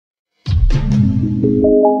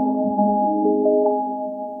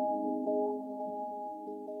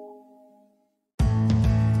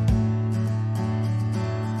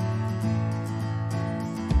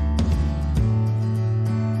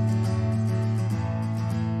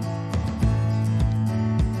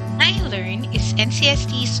iLEARN is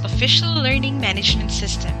NCST's official learning management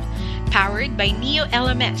system, powered by Neo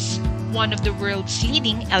LMS, one of the world's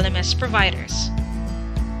leading LMS providers.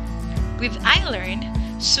 With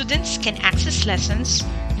iLEARN, students can access lessons,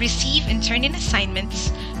 receive and turn in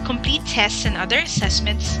assignments, complete tests and other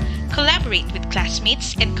assessments, collaborate with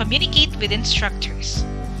classmates, and communicate with instructors.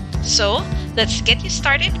 So, let's get you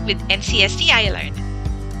started with NCST iLEARN.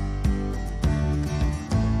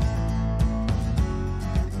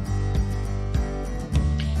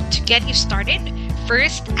 To get you started,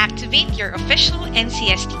 first, activate your official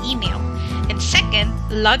NCST email, and second,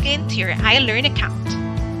 log in to your iLEARN account.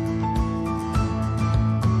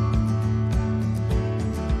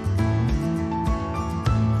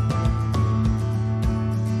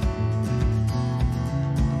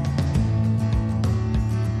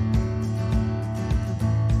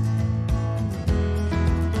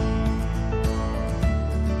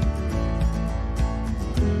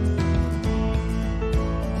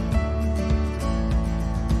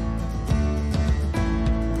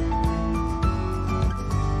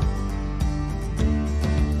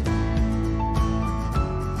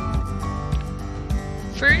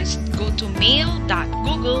 First, go to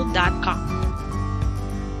mail.google.com.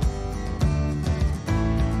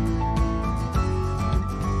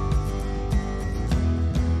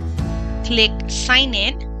 Click Sign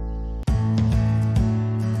In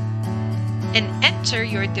and enter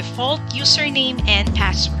your default username and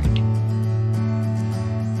password.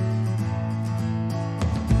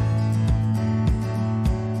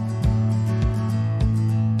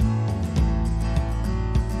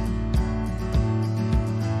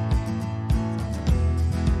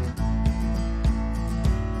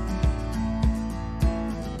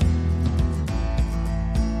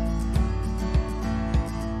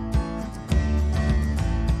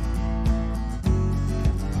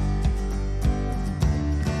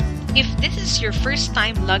 If this is your first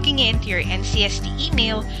time logging into your NCST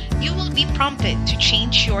email, you will be prompted to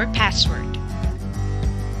change your password.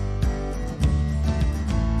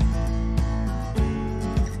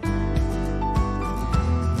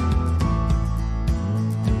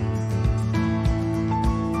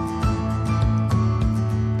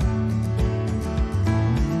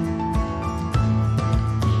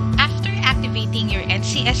 Your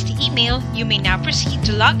NCST email, you may now proceed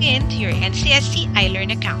to log in to your NCST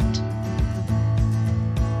iLEARN account.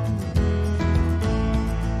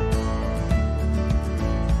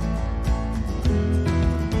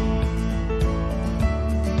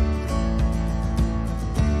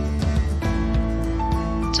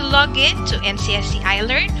 To log in to NCST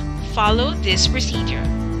iLEARN, follow this procedure.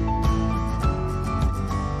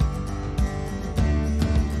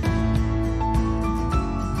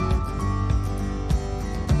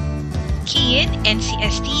 Key in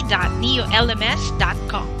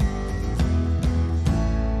ncst.neolms.com.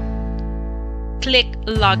 Click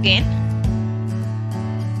Login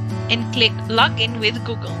and click Login with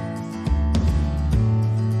Google.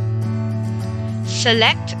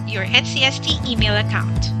 Select your NCST email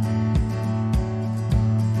account.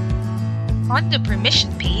 On the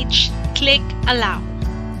permission page, click Allow.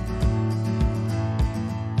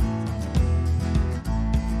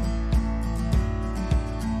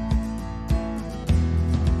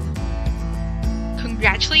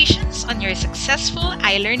 Congratulations on your successful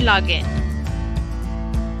iLEARN login.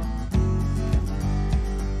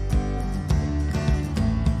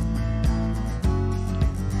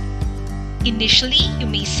 Initially, you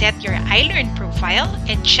may set your iLEARN profile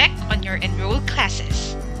and check on your enrolled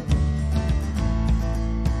classes.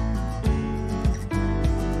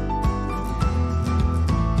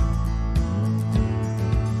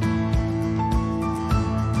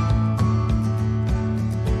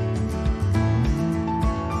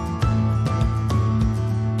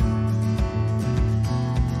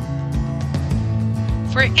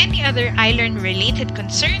 For any other iLEARN related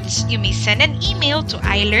concerns, you may send an email to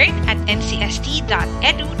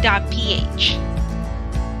iLearn@ncst.edu.ph.